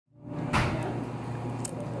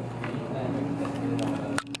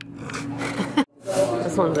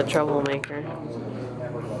one's a troublemaker.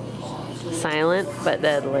 Silent but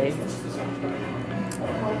deadly.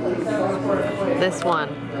 This one.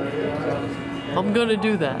 I'm gonna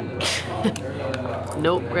do that.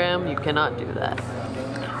 Nope, Graham, you cannot do that.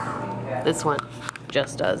 This one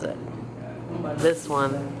just does it. This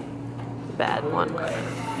one, the bad one. I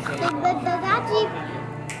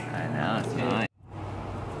know, it's fine.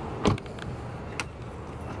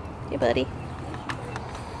 Hey, buddy.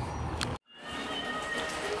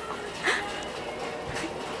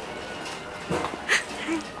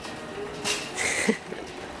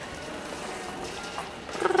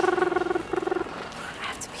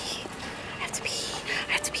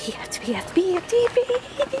 I have to pee.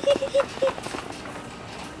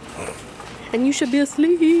 And you should be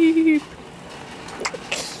asleep.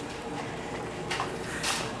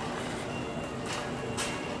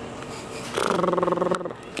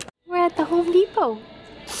 We're at the Home Depot.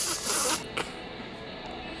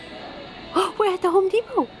 Oh, we're at the Home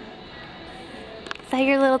Depot. Is that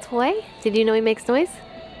your little toy? Did you know he makes noise?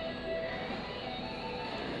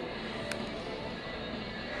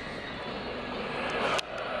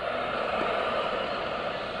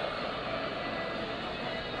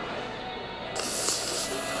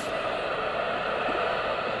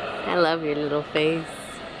 I love your little face.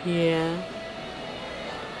 Yeah.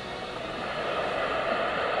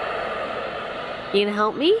 You gonna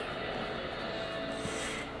help me?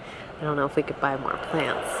 I don't know if we could buy more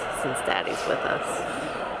plants since Daddy's with us.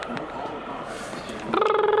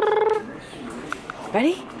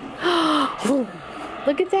 Ready?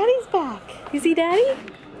 Look at Daddy's back. You see Daddy?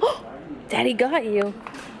 Daddy got you.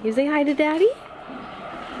 You say hi to Daddy?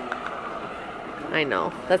 I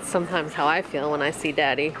know. That's sometimes how I feel when I see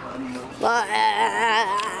Daddy. I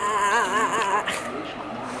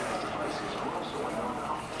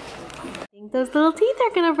think those little teeth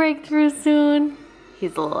are gonna break through soon.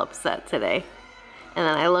 He's a little upset today. And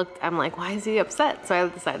then I'm like, why is he upset? So I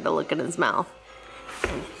decided to look at his mouth.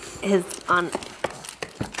 And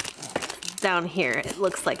down here, it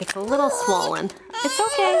looks like it's a little swollen.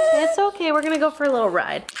 It's okay, we're gonna go for a little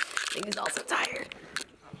ride. I think he's also tired.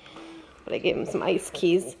 But I gave him some ice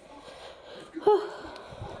keys.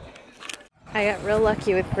 I got real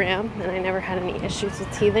lucky with Graham and I never had any issues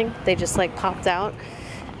with teething. They just like popped out,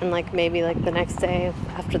 and like maybe like the next day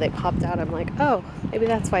after they popped out, I'm like, oh, maybe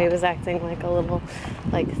that's why he was acting like a little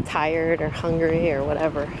like tired or hungry or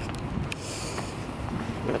whatever.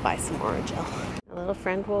 I'm gonna buy some Orajel. My little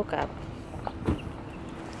friend woke up.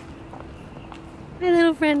 My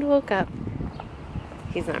little friend woke up.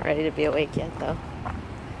 He's not ready to be awake yet though.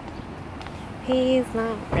 He's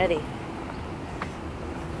not ready.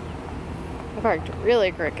 I parked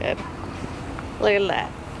really crooked. Look at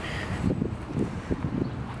that.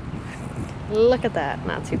 Look at that.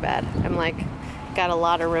 Not too bad. I'm like, got a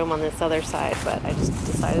lot of room on this other side, but I just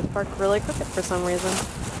decided to park really crooked for some reason.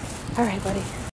 All right, buddy.